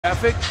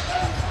Traffic,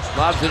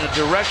 lobs in the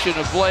direction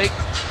of Blake.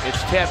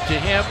 It's tapped to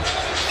him.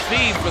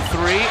 Svi for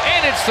three,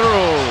 and it's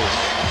through.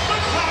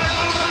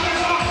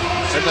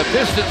 And the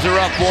Pistons are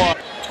up one.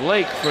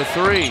 Blake for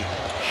three,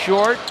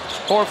 short.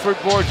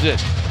 Horford boards it.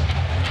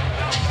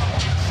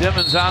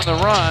 Simmons on the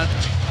run,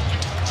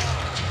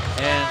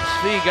 and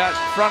Svi got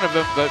in front of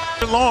him, but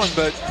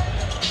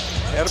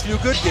had a few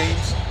good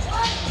games.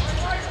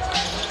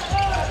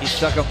 He's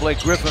stuck on Blake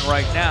Griffin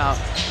right now.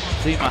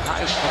 Svi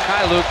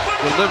Mykhailiuk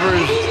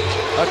delivers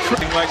a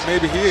trick. Like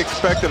maybe he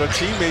expected a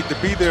teammate to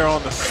be there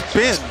on the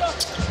spin.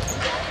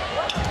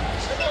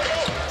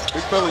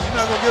 Big fella, you're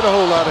not gonna get a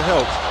whole lot of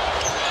help.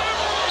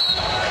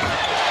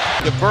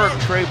 To Burke,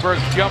 Trey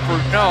Burke's jumper,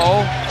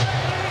 no.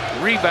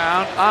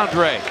 Rebound,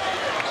 Andre.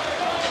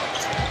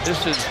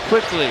 This is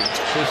quickly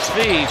to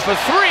Svi for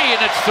three,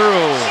 and it's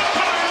through.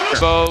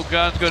 Bo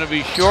Gun's gonna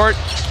be short.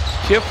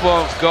 Tip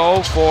won't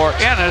go for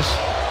Ennis.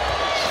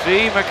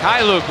 Svi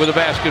Mykhailiuk with a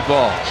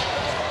basketball.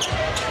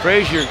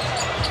 Frazier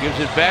gives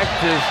it back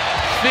to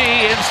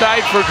Svi,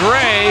 inside for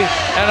Dre,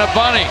 and a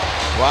bunny.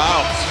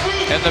 Wow.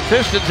 And the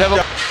Pistons have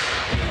a...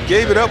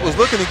 Gave it up, was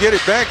looking to get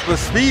it back, but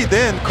Svi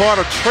then caught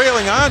a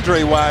trailing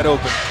Andre wide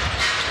open.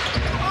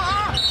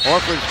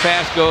 Horford's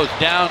pass goes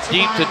down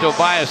deep to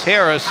Tobias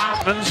Harris.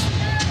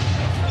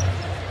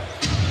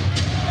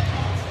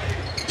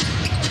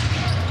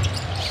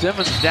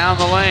 Simmons down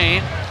the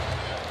lane.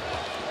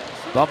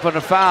 Bumping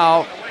a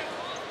foul.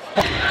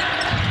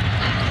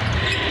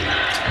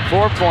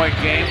 4-point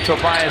game.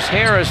 Tobias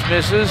Harris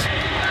misses.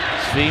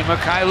 Svi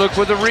Mykhailiuk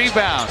with a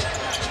rebound.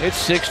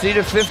 It's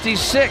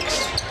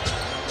 60-56.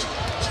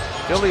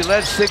 Philly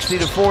led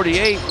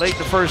 60-48 late in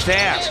the first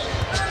half.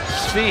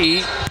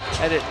 Svi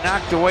had it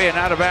knocked away and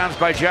out of bounds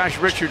by Josh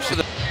Richardson.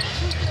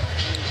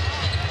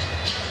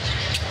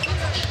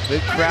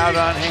 Big crowd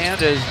on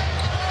hand as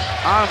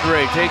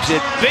Andre takes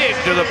it big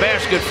to the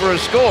basket for a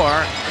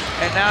score.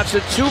 And now it's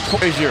a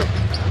two-point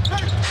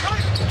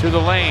to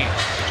the lane.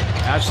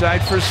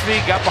 Outside for Svi,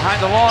 got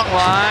behind the long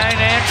line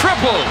and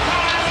triple.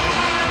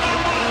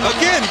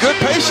 Again, good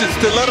patience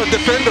to let a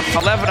defender.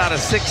 11 out of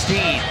 16.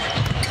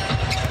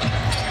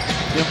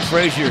 Tim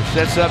Frazier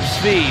sets up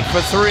Svi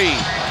for three.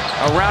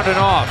 Around and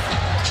off.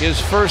 His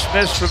first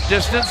miss from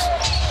distance.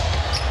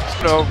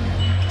 So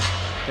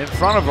in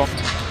front of him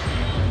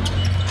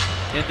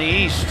in the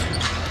East.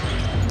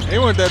 They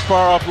weren't that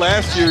far off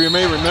last year, you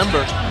may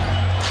remember.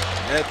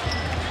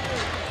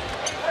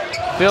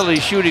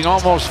 Philly shooting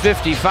almost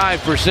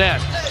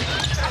 55%.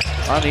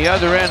 On the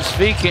other end,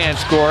 Svi can't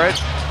score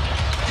it.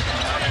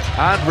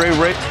 Andre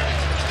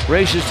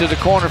races to the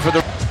corner for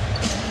the...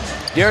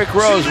 Derrick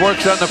Rose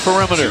works on the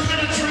perimeter.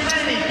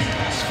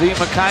 Svi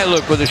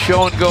Mykhailiuk with a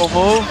show and go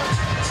move.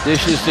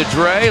 Dishes to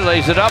Dre,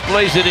 lays it up,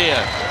 lays it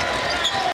in.